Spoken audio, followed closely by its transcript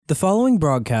The following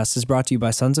broadcast is brought to you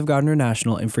by Sons of God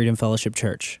International and Freedom Fellowship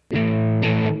Church.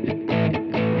 Hello,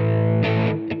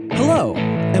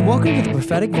 and welcome to the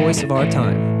prophetic voice of our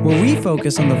time, where we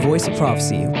focus on the voice of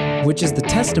prophecy, which is the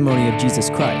testimony of Jesus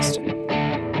Christ.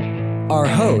 Our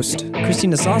host,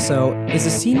 Cristina, is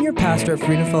a senior pastor at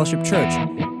Freedom Fellowship Church.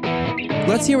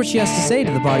 Let's hear what she has to say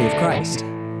to the body of Christ.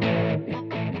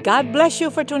 God bless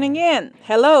you for tuning in.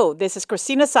 Hello, this is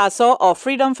Cristina of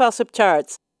Freedom Fellowship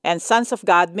Church and Sons of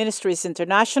God Ministries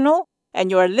International,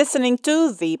 and you are listening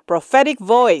to the prophetic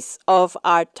voice of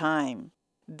our time.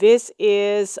 This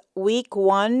is week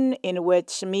 1 in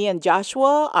which me and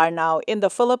Joshua are now in the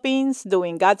Philippines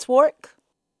doing God's work.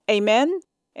 Amen.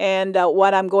 And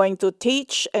what I'm going to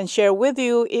teach and share with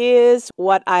you is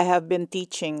what I have been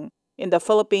teaching in the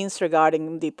Philippines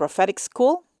regarding the prophetic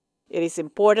school. It is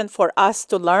important for us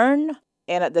to learn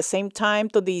and at the same time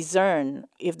to discern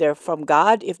if they're from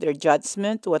God, if they're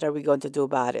judgment, what are we going to do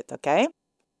about it, okay?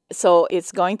 So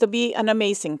it's going to be an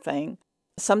amazing thing.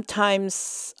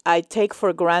 Sometimes I take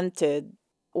for granted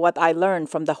what I learned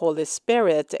from the Holy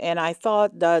Spirit, and I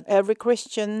thought that every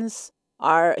Christians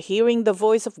are hearing the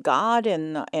voice of God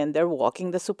and they're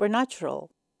walking the supernatural.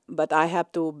 But I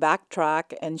have to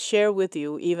backtrack and share with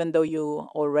you, even though you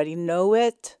already know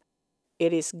it,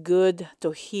 it is good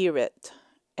to hear it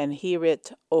and hear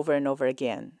it over and over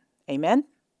again. Amen?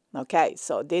 Okay,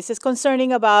 so this is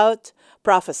concerning about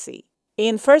prophecy.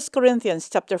 In 1 Corinthians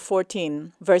chapter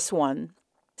 14, verse 1,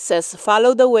 says,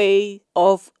 "Follow the way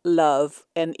of love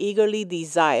and eagerly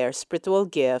desire spiritual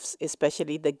gifts,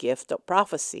 especially the gift of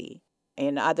prophecy."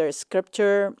 In other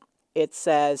scripture, it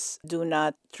says, "Do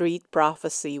not treat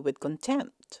prophecy with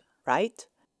contempt," right?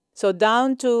 So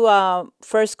down to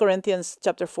 1 Corinthians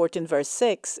chapter 14, verse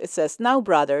 6, it says, "Now,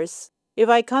 brothers, if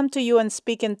I come to you and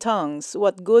speak in tongues,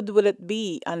 what good will it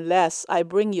be unless I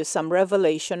bring you some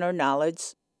revelation or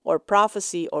knowledge or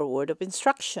prophecy or word of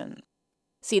instruction?"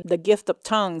 See, the gift of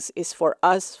tongues is for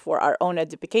us, for our own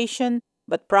edification,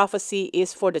 but prophecy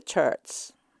is for the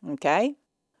church. Okay?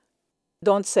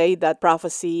 Don't say that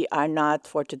prophecy are not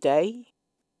for today.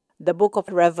 The book of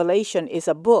Revelation is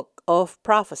a book of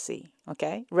prophecy.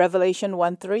 Okay? Revelation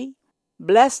 1:3.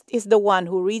 "Blessed is the one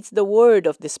who reads the word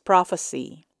of this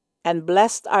prophecy, and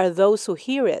blessed are those who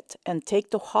hear it and take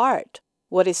to heart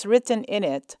what is written in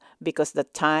it, because the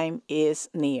time is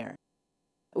near."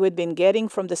 We've been getting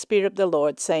from the Spirit of the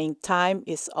Lord saying time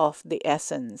is of the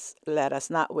essence. Let us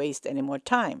not waste any more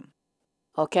time.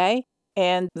 Okay?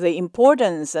 And the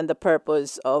importance and the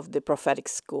purpose of the prophetic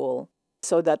school,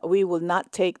 so that we will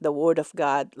not take the word of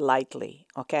God lightly.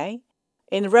 Okay?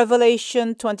 In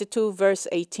Revelation 22, verse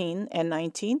 18 and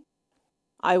 19,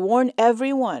 "I warn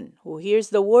everyone who hears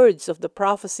the words of the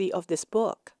prophecy of this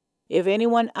book. If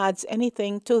anyone adds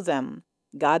anything to them,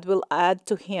 God will add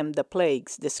to him the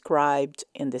plagues described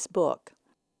in this book.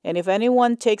 And if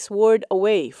anyone takes word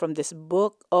away from this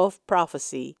book of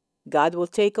prophecy, God will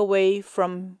take away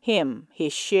from him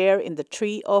his share in the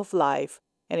tree of life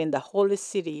and in the holy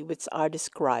city which are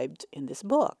described in this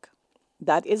book."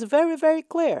 That is very, very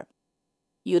clear.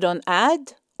 You don't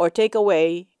add or take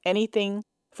away anything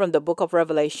from the book of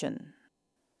Revelation.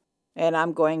 And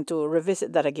I'm going to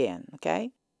revisit that again,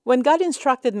 okay? When God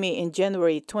instructed me in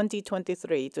January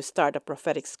 2023 to start a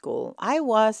prophetic school, I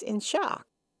was in shock.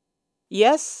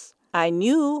 Yes, I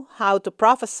knew how to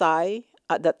prophesy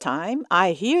at that time.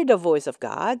 I hear the voice of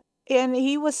God, and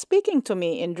He was speaking to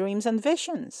me in dreams and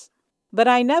visions. But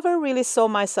I never really saw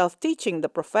myself teaching the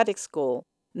prophetic school,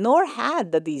 nor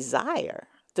had the desire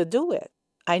to do it.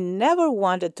 I never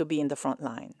wanted to be in the front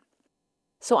line.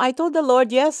 So I told the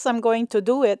Lord, yes, I'm going to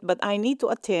do it, but I need to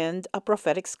attend a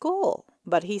prophetic school.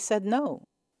 But He said no.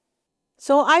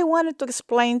 So I wanted to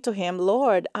explain to Him,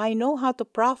 Lord, I know how to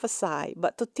prophesy,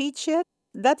 but to teach it,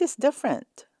 that is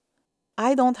different.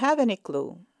 I don't have any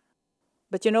clue.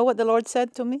 But you know what the Lord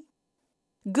said to me?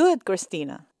 "Good,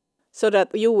 Cristina. So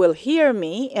that you will hear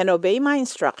me and obey my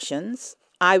instructions,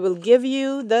 I will give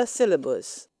you the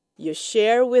syllabus. You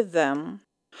share with them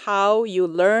how you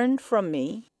learned from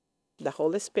me, the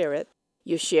Holy Spirit.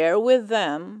 You share with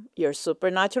them your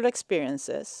supernatural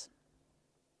experiences."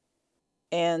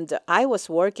 And I was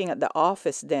working at the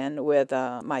office then with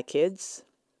my kids.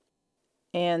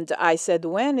 And I said,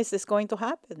 when is this going to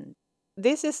happen?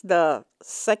 This is the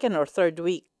 2nd or 3rd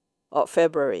week of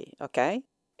February, okay?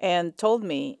 And told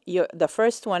me, the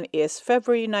first one is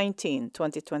February 19,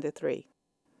 2023.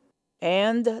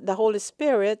 And the Holy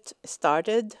Spirit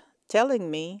started telling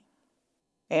me,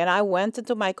 and I went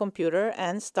into my computer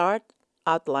and start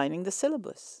outlining the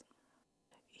syllabus.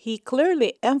 He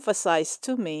clearly emphasized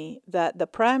to me that the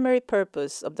primary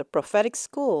purpose of the prophetic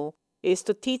school is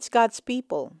to teach God's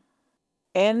people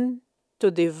and to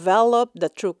develop the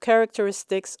true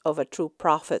characteristics of a true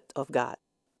prophet of God.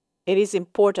 It is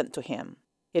important to Him.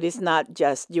 It is not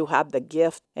just you have the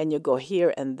gift and you go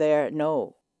here and there.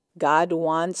 No. God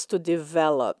wants to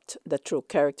develop the true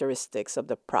characteristics of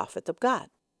the prophet of God.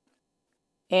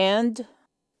 And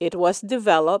it was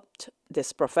developed,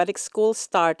 this prophetic school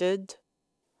started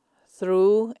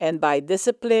through and by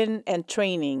discipline and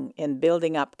training in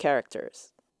building up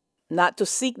characters, not to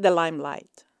seek the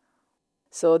limelight.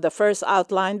 So the first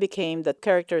outline became the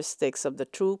characteristics of the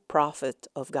true prophet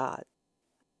of God.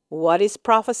 What is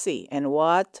prophecy and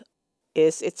what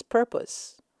is its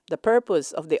purpose? The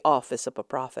purpose of the office of a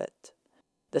prophet,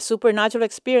 the supernatural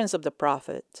experience of the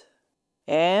prophet.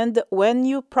 And when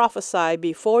you prophesy,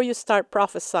 before you start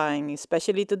prophesying,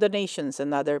 especially to the nations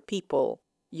and other people,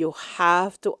 you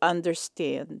have to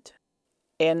understand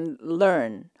and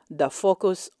learn the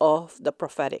focus of the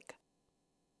prophetic.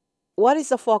 What is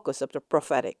the focus of the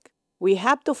prophetic? We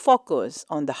have to focus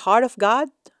on the heart of God,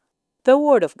 the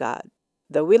Word of God,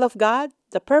 the will of God,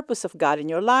 the purpose of God in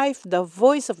your life, the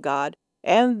voice of God,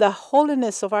 and the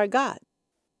holiness of our God.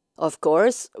 Of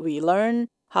course, we learn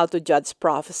how to judge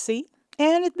prophecy,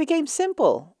 and it became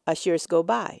simple as years go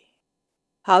by.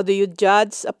 How do you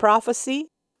judge a prophecy?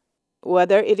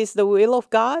 Whether it is the will of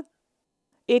God?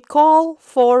 It calls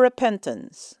for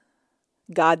repentance.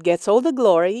 God gets all the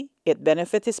glory, it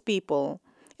benefits His people,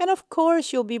 and of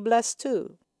course you'll be blessed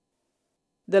too.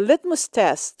 The litmus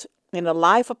test in the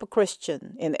life of a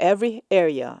Christian in every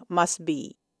area must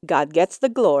be God gets the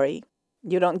glory,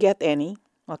 you don't get any,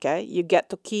 okay? You get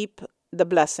to keep the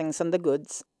blessings and the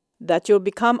goods, that you'll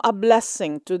become a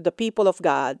blessing to the people of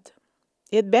God.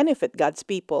 It benefits God's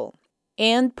people.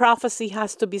 And prophecy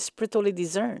has to be spiritually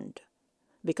discerned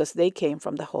because they came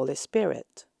from the Holy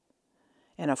Spirit.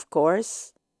 And of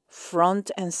course, front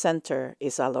and center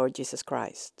is our Lord Jesus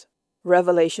Christ.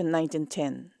 Revelation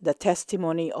 19:10, the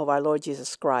testimony of our Lord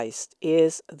Jesus Christ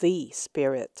is the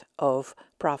spirit of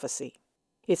prophecy.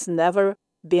 It's never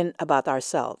been about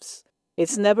ourselves.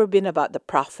 It's never been about the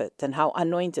prophet and how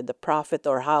anointed the prophet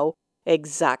or how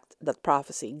exact that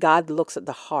prophecy. God looks at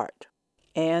the heart,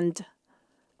 and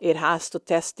it has to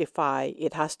testify,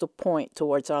 it has to point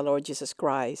towards our Lord Jesus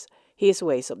Christ, His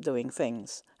ways of doing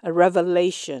things, a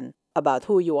revelation about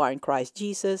who you are in Christ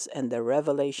Jesus and the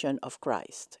revelation of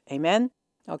Christ. Amen?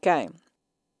 Okay.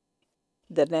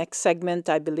 The next segment,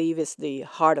 I believe, is the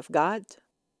heart of God.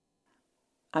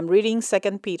 I'm reading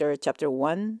 2 Peter chapter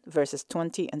 1, verses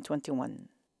 20 and 21.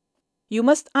 You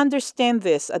must understand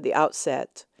this at the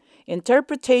outset.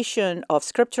 Interpretation of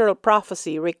scriptural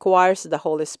prophecy requires the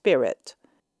Holy Spirit,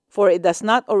 for it does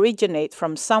not originate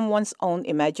from someone's own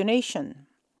imagination.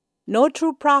 No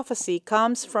true prophecy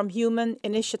comes from human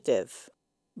initiative,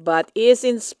 but is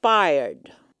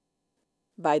inspired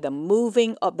by the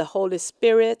moving of the Holy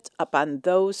Spirit upon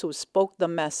those who spoke the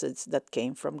message that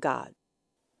came from God.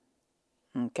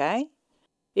 Okay?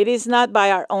 It is not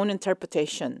by our own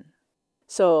interpretation.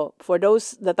 So, for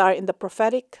those that are in the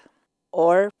prophetic,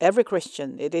 or every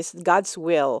Christian, it is God's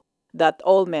will that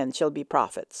all men shall be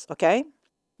prophets. Okay?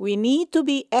 We need to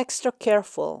be extra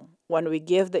careful when we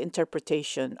give the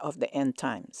interpretation of the end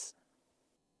times,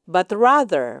 but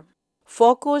rather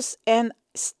focus and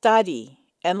study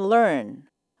and learn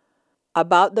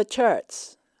about the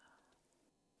church.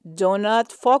 Do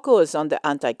not focus on the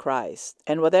Antichrist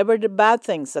and whatever the bad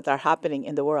things that are happening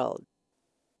in the world.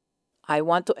 I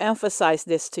want to emphasize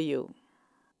this to you.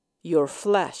 Your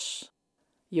flesh,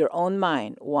 your own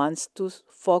mind wants to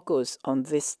focus on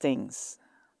these things,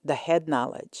 the head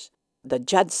knowledge, the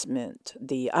judgment,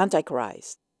 the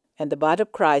Antichrist, and the body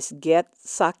of Christ get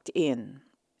sucked in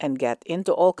and get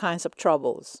into all kinds of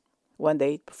troubles when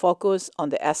they focus on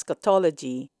the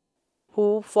eschatology,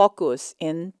 who focus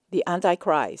in the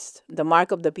Antichrist, the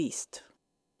mark of the beast,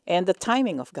 and the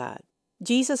timing of God.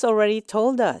 Jesus already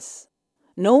told us,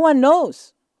 no one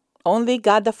knows, only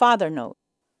God the Father knows.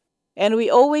 And we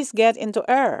always get into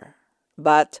error,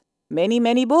 but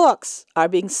many books are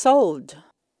being sold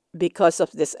because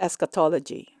of this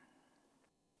eschatology.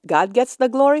 God gets the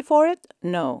glory for it?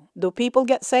 No. Do people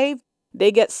get saved? They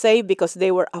get saved because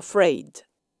they were afraid.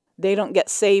 They don't get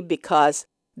saved because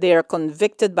they are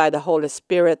convicted by the Holy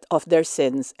Spirit of their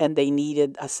sins and they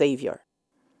needed a Savior.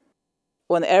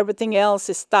 When everything else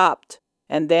is stopped,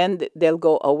 and then they'll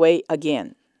go away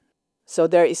again. So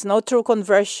there is no true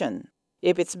conversion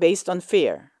if it's based on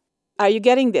fear. Are you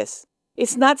getting this?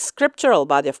 It's not scriptural,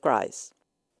 body of Christ.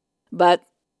 But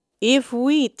if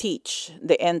we teach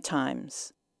the end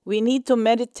times, we need to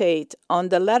meditate on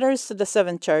the letters to the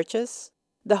 7 churches,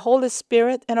 the Holy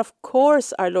Spirit, and of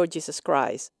course our Lord Jesus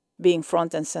Christ, being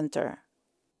front and center.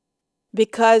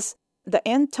 Because the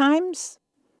end times,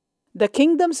 the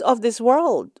kingdoms of this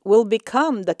world will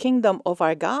become the kingdom of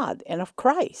our God and of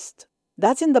Christ.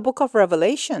 That's in the book of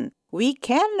Revelation. We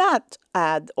cannot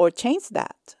add or change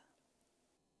that.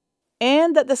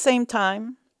 And at the same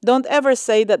time, don't ever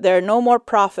say that there are no more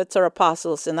prophets or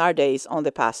apostles in our days,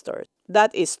 only pastors.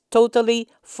 That is totally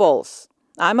false.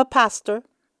 I'm a pastor.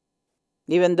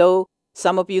 Even though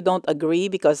some of you don't agree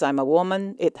because I'm a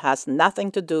woman, it has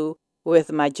nothing to do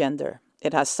with my gender.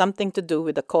 It has something to do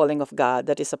with the calling of God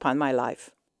that is upon my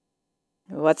life.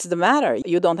 What's the matter?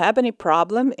 You don't have any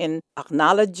problem in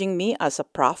acknowledging me as a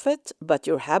prophet, but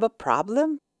you have a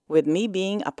problem with me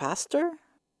being a pastor?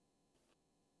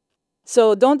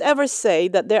 So don't ever say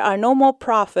that there are no more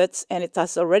prophets and it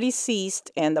has already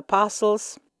ceased and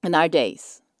apostles in our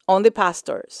days. Only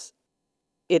pastors.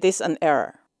 It is an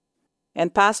error.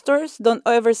 And pastors, don't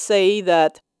ever say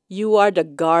that you are the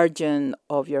guardian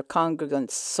of your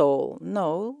congregant's soul.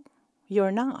 No,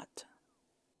 you're not.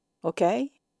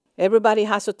 Okay? Everybody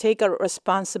has to take a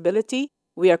responsibility.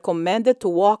 We are commanded to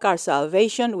walk our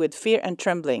salvation with fear and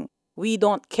trembling. We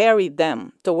don't carry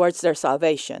them towards their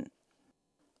salvation.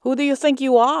 Who do you think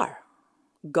you are?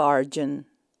 Guardian.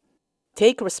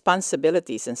 Take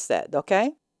responsibilities instead,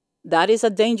 okay? That is a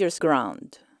dangerous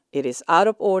ground. It is out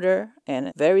of order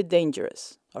and very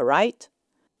dangerous, all right?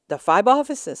 The 5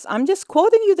 offices, I'm just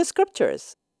quoting you the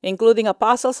scriptures, including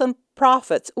apostles and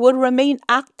prophets, will remain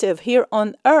active here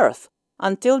on earth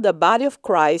until the body of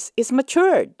Christ is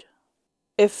matured.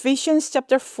 Ephesians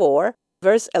chapter 4,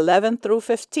 verse 11 through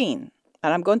 15.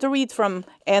 And I'm going to read from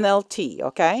NLT,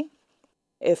 okay?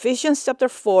 Ephesians chapter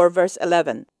 4, verse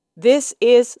 11. This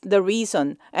is the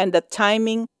reason and the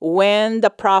timing when the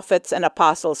prophets and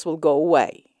apostles will go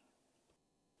away.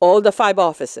 All the 5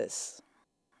 offices.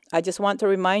 I just want to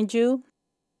remind you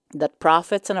that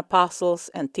prophets and apostles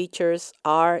and teachers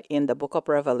are in the book of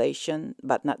Revelation,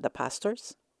 but not the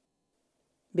pastors.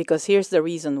 Because here's the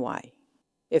reason why.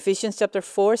 Ephesians chapter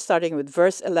 4, starting with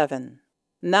verse 11.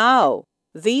 Now,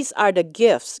 these are the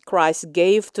gifts Christ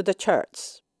gave to the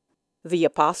church. The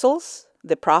apostles,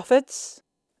 the prophets,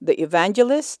 the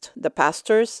evangelists, the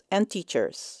pastors, and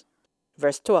teachers.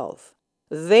 Verse 12.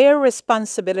 Their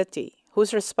responsibility.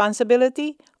 Whose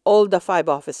responsibility? All the 5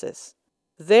 offices.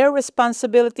 Their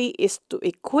responsibility is to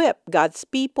equip God's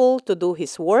people to do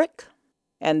His work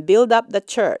and build up the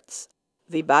church,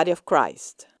 the body of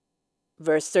Christ.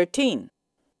 Verse 13.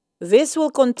 This will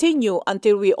continue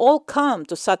until we all come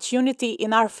to such unity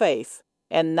in our faith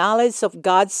and knowledge of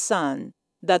God's Son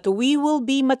that we will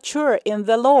be mature in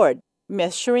the Lord,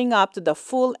 measuring up to the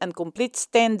full and complete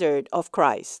standard of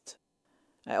Christ.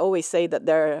 I always say that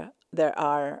there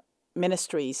are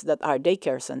ministries that are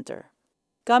daycare center.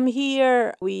 Come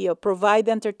here, we provide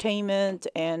entertainment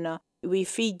and we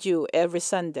feed you every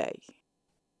Sunday.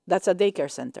 That's a daycare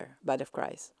center, body of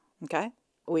Christ. Okay?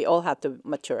 We all have to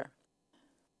mature.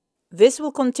 This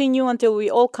will continue until we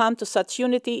all come to such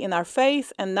unity in our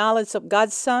faith and knowledge of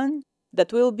God's Son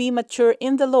that we'll be mature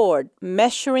in the Lord,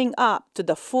 measuring up to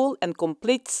the full and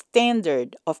complete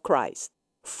standard of Christ.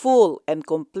 Full and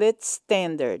complete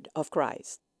standard of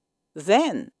Christ.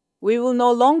 Then, we will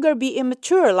no longer be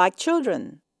immature like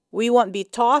children. We won't be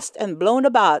tossed and blown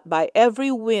about by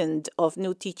every wind of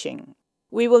new teaching.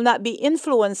 We will not be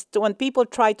influenced when people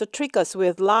try to trick us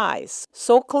with lies,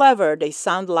 so clever they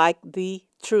sound like the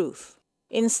truth.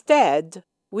 Instead,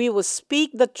 we will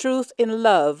speak the truth in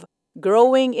love,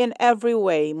 growing in every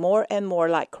way more and more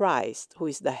like Christ, who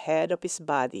is the head of His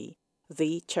body,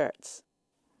 the church.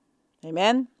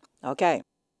 Amen? Okay.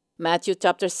 Matthew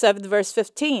chapter 7, verse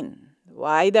 15.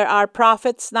 Why there are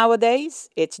prophets nowadays?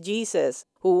 It's Jesus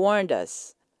who warned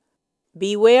us.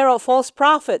 Beware of false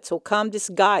prophets who come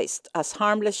disguised as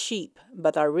harmless sheep,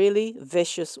 but are really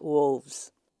vicious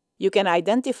wolves. You can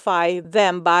identify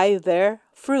them by their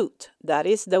fruit. That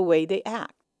is the way they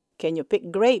act. Can you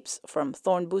pick grapes from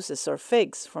thorn bushes or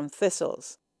figs from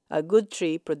thistles? A good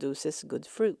tree produces good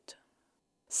fruit.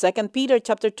 2 Peter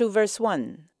chapter 2, verse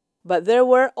 1. But there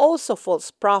were also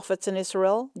false prophets in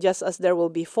Israel, just as there will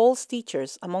be false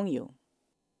teachers among you.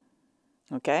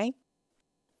 Okay?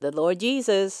 The Lord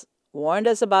Jesus warned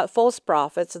us about false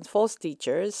prophets and false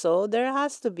teachers, so there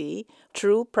has to be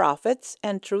true prophets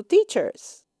and true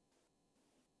teachers.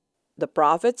 The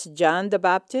prophets, John the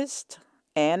Baptist,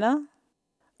 Anna,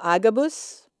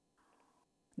 Agabus,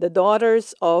 the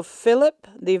daughters of Philip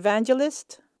the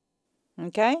evangelist.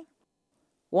 Okay?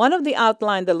 One of the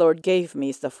outline the Lord gave me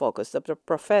is the focus of the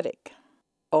prophetic,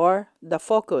 or the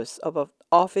focus of an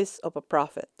office of a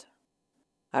prophet.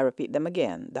 I repeat them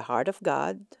again. The heart of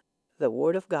God, the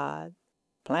word of God,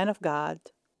 plan of God,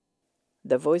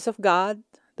 the voice of God,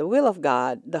 the will of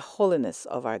God, the holiness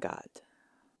of our God.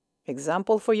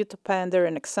 Example for you to ponder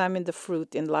and examine the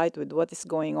fruit in light with what is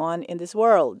going on in this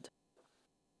world.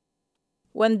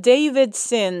 When David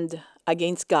sinned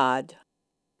against God,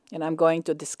 and I'm going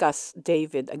to discuss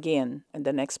David again in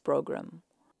the next program.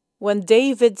 When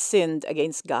David sinned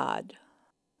against God,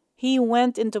 he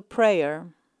went into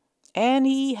prayer and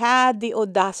he had the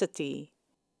audacity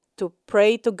to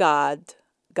pray to God,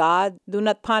 God, do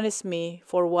not punish me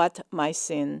for what my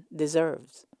sin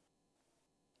deserves.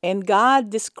 And God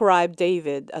described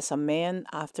David as a man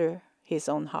after his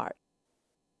own heart.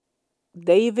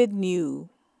 David knew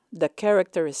the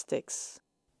characteristics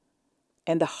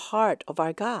and the heart of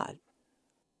our God.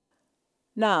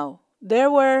 Now, there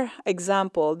were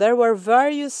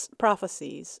various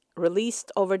prophecies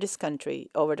released over this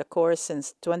country over the course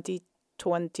since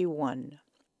 2021.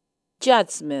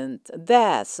 Judgment,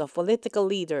 deaths of political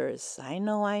leaders. I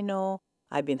know.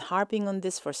 I've been harping on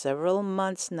this for several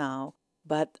months now,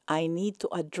 but I need to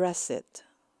address it,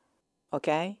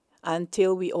 okay?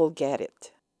 Until we all get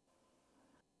it.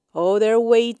 Oh, they're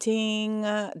waiting.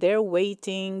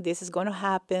 This is going to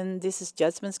happen.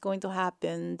 Judgment's going to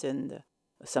happen, and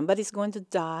somebody's going to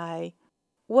die.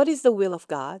 What is the will of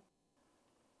God?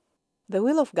 The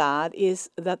will of God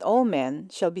is that all men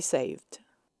shall be saved.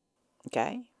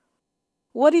 Okay?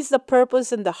 What is the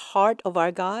purpose and the heart of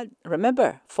our God?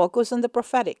 Remember, focus on the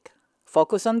prophetic.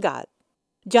 Focus on God.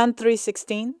 John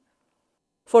 3:16.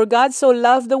 For God so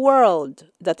loved the world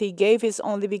that he gave his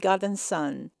only begotten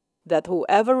Son, that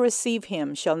whoever receive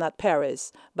him shall not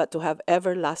perish, but to have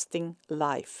everlasting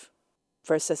life.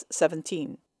 Verses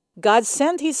 17. God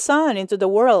sent his Son into the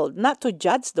world, not to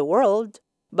judge the world,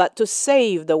 but to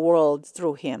save the world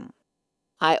through him.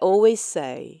 I always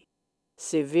say,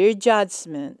 severe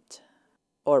judgment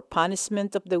or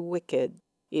punishment of the wicked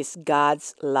is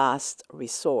God's last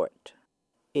resort.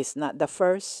 It's not the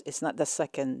first, it's not the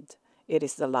second, it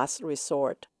is the last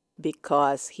resort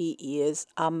because he is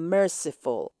a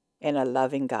merciful and a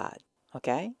loving God.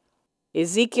 Okay?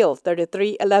 Ezekiel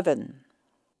 33:11.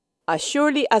 As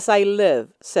surely as I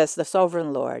live, says the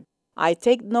sovereign Lord, I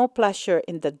take no pleasure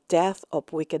in the death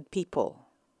of wicked people.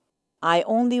 I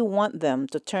only want them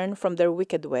to turn from their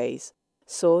wicked ways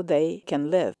so they can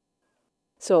live.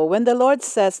 So when the Lord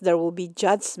says there will be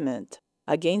judgment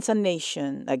against a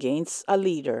nation, against a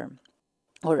leader,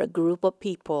 or a group of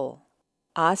people,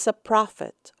 as a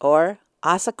prophet or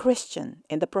as a Christian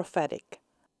in the prophetic,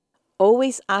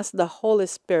 always ask the Holy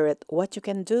Spirit what you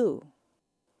can do,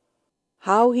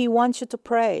 how he wants you to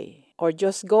pray, or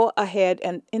just go ahead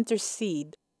and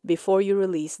intercede before you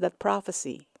release that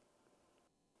prophecy.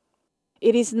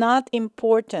 It is not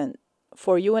important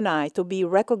for you and I to be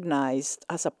recognized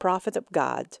as a prophet of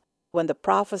God when the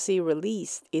prophecy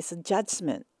released is a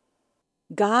judgment.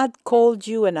 God called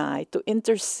you and I to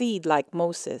intercede like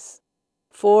Moses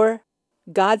for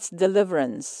God's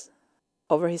deliverance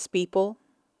over his people.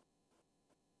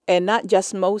 And not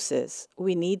just Moses,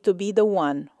 we need to be the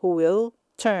one who will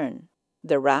turn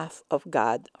the wrath of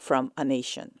God from a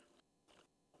nation.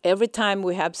 Every time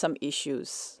we have some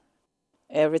issues,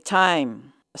 every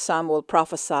time some will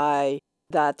prophesy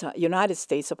that United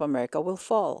States of America will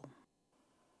fall,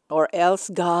 or else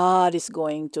God is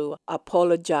going to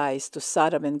apologize to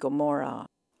Sodom and Gomorrah,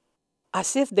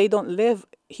 as if they don't live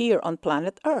here on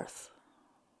planet Earth.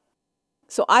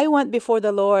 So I went before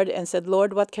the Lord and said,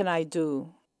 Lord, what can I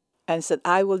do? And said,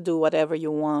 I will do whatever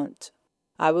you want.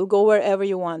 I will go wherever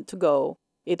you want to go.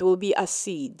 It will be a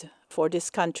seed for this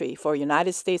country, for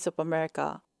United States of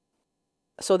America,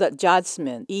 so that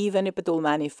judgment, even if it will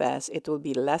manifest, it will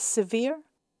be less severe.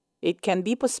 It can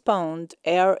be postponed,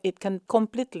 or it can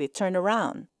completely turn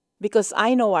around, because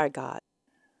I know our God.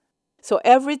 So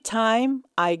every time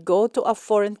I go to a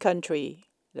foreign country,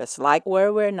 just like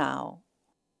where we're now,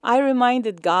 I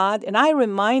reminded God and I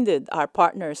reminded our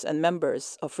partners and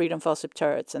members of Freedom Fellowship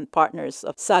Church and partners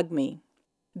of SAGMI,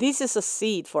 this is a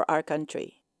seed for our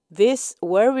country. This,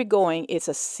 where we're going, is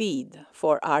a seed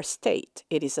for our state.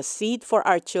 It is a seed for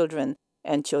our children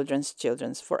and children's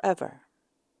children forever.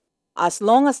 As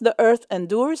long as the earth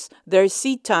endures, there is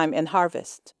seed time and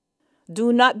harvest.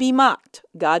 Do not be mocked.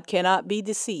 God cannot be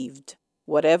deceived.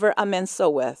 Whatever a man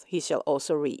soweth, he shall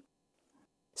also reap.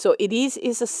 So it is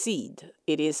a seed.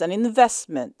 It is an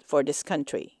investment for this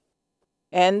country.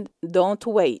 And don't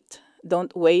wait.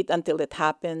 Don't wait until it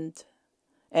happened.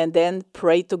 And then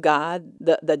pray to God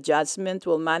that the judgment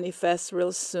will manifest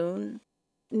real soon.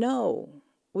 No.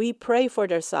 We pray for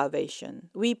their salvation.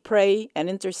 We pray and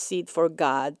intercede for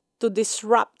God to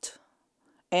disrupt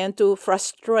and to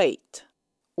frustrate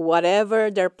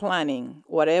whatever they're planning,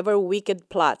 whatever wicked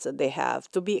plots that they have,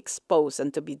 to be exposed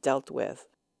and to be dealt with.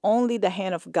 Only the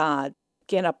hand of God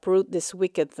can uproot this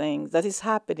wicked thing that is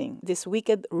happening, this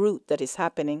wicked root that is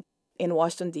happening in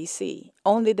Washington, D.C.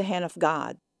 Only the hand of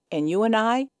God. And you and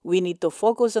I, we need to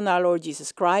focus on our Lord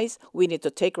Jesus Christ. We need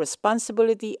to take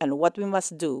responsibility and what we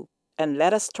must do. And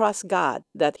let us trust God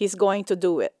that He's going to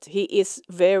do it. He is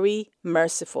very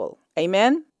merciful.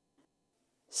 Amen?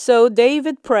 So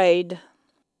David prayed,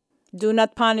 "Do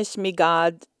not punish me,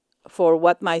 God, for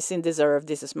what my sin deserved."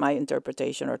 This is my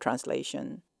interpretation or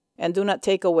translation. "And do not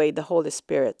take away the Holy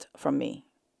Spirit from me."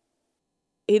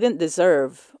 He didn't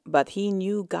deserve, but he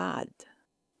knew God.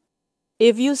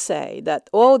 If you say that,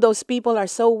 "Oh, those people are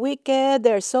so wicked,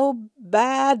 they're so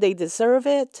bad, they deserve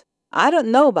it," I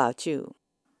don't know about you.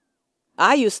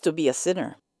 I used to be a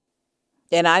sinner,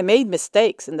 and I made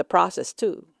mistakes in the process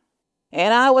too.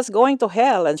 And I was going to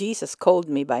hell, and Jesus called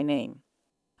me by name.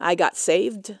 I got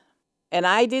saved, and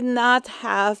I did not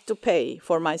have to pay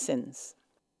for my sins.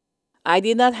 I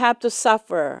did not have to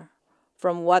suffer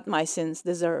from what my sins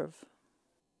deserve.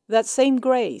 That same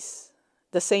grace,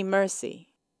 the same mercy,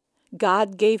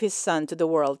 God gave His Son to the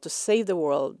world to save the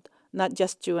world, not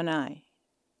just you and I.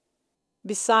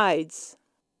 Besides,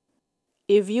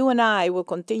 if you and I will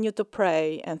continue to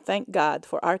pray and thank God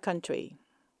for our country,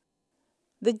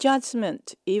 the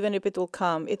judgment, even if it will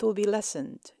come, it will be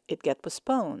lessened. It get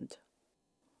postponed.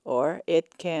 Or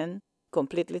it can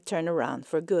completely turn around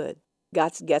for good.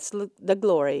 God gets the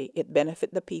glory, it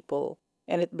benefits the people,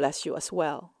 and it bless you as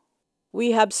well.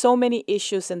 We have so many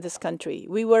issues in this country.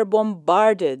 We were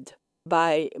bombarded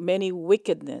by many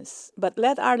wickedness, but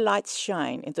let our lights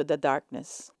shine into the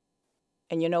darkness.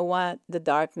 And you know what? The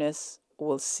darkness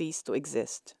will cease to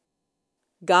exist.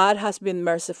 God has been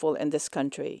merciful in this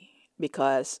country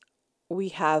because we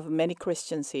have many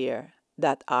Christians here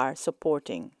that are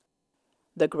supporting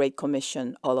the Great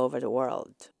Commission all over the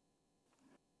world.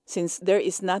 Since there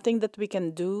is nothing that we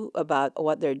can do about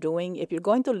what they're doing, if you're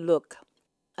going to look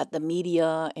at the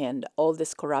media and all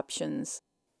these corruptions,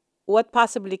 what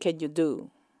possibly can you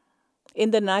do?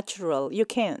 In the natural, you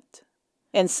can't.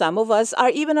 And some of us are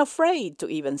even afraid to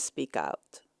even speak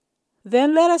out.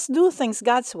 Then let us do things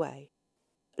God's way.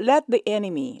 Let the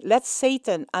enemy, let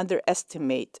Satan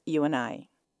underestimate you and I,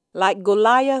 like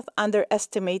Goliath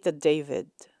underestimated David.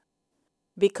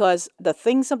 Because the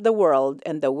things of the world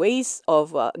and the ways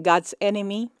of God's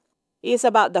enemy is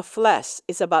about the flesh,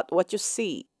 it's about what you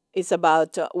see, it's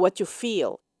about what you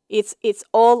feel. It's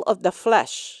all of the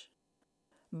flesh.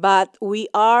 But we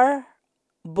are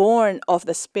born of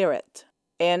the Spirit,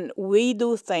 and we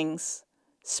do things,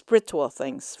 spiritual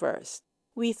things first.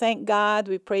 We thank God,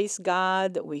 we praise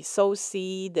God, we sow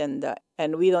seed, and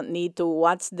we don't need to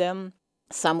watch them.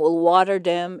 Some will water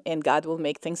them, and God will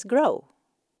make things grow.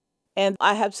 And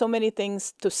I have so many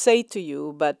things to say to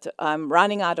you, but I'm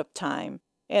running out of time.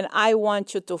 And I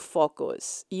want you to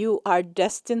focus. You are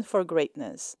destined for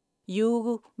greatness.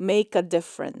 You make a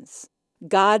difference.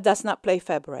 God does not play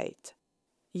favorite.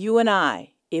 You and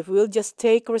I, if we'll just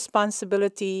take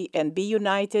responsibility and be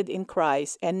united in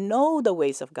Christ and know the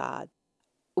ways of God,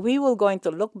 we will going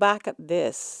to look back at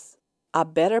this, a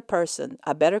better person,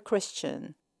 a better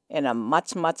Christian, and a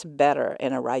much, much better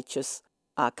and a righteous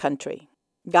country.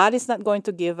 God is not going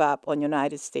to give up on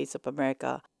United States of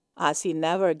America as He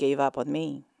never gave up on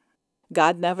me.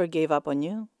 God never gave up on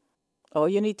you. All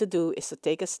you need to do is to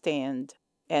take a stand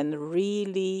and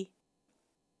really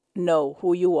know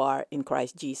who you are in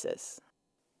Christ Jesus.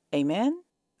 Amen?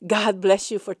 God bless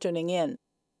you for tuning in.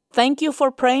 Thank you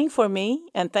for praying for me,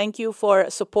 and thank you for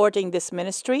supporting this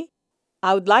ministry.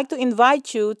 I would like to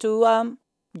invite you to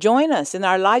join us in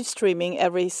our live streaming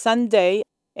every Sunday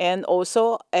and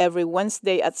also every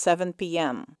Wednesday at 7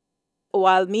 p.m.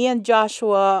 While me and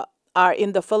Joshua are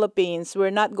in the Philippines, we're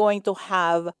not going to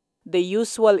have the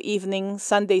usual evening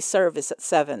Sunday service at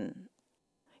 7.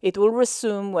 It will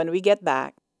resume when we get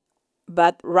back.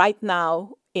 But right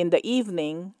now, in the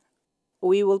evening,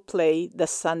 we will play the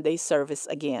Sunday service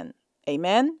again.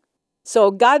 Amen? So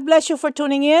God bless you for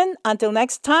tuning in. Until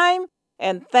next time,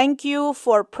 and thank you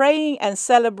for praying and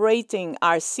celebrating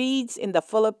our seeds in the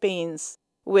Philippines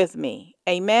with me.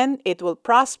 Amen. It will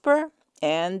prosper,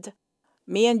 and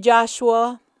me and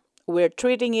Joshua, we're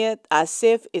treating it as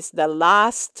if it's the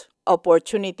last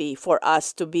opportunity for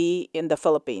us to be in the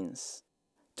Philippines,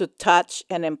 to touch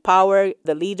and empower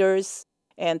the leaders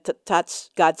and to touch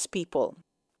God's people.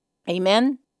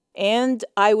 Amen. And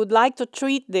I would like to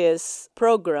treat this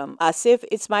program as if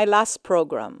it's my last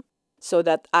program, so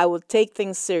that I will take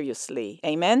things seriously.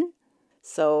 Amen.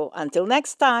 So until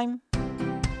next time.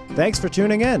 Thanks for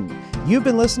tuning in. You've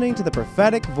been listening to the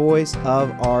prophetic voice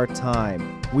of our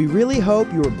time. We really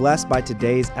hope you were blessed by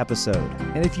today's episode.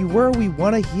 And if you were, we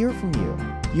want to hear from you.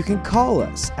 You can call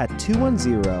us at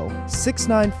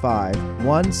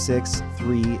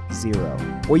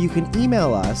 210-695-1630. Or you can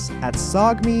email us at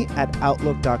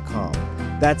sogmi@outlook.com.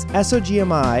 That's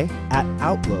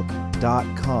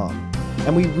SOGMI@outlook.com.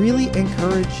 And we really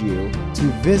encourage you to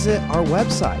visit our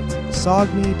website,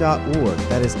 sogmi.org.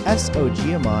 That is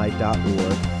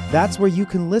SOGMI.org. That's where you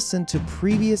can listen to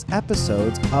previous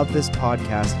episodes of this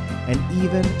podcast and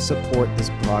even support this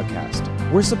podcast.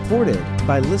 We're supported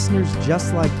by listeners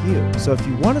just like you. So if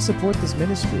you want to support this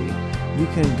ministry, you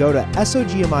can go to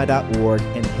SOGMI.org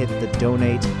and hit the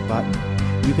donate button.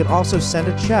 You can also send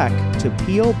a check to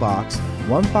P.O. Box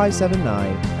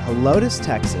 1579, Helotes,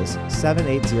 Texas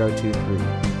 78023.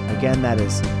 Again, that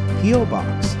is P.O.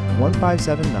 Box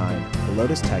 1579,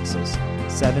 Helotes, Texas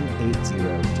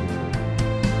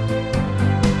 78023.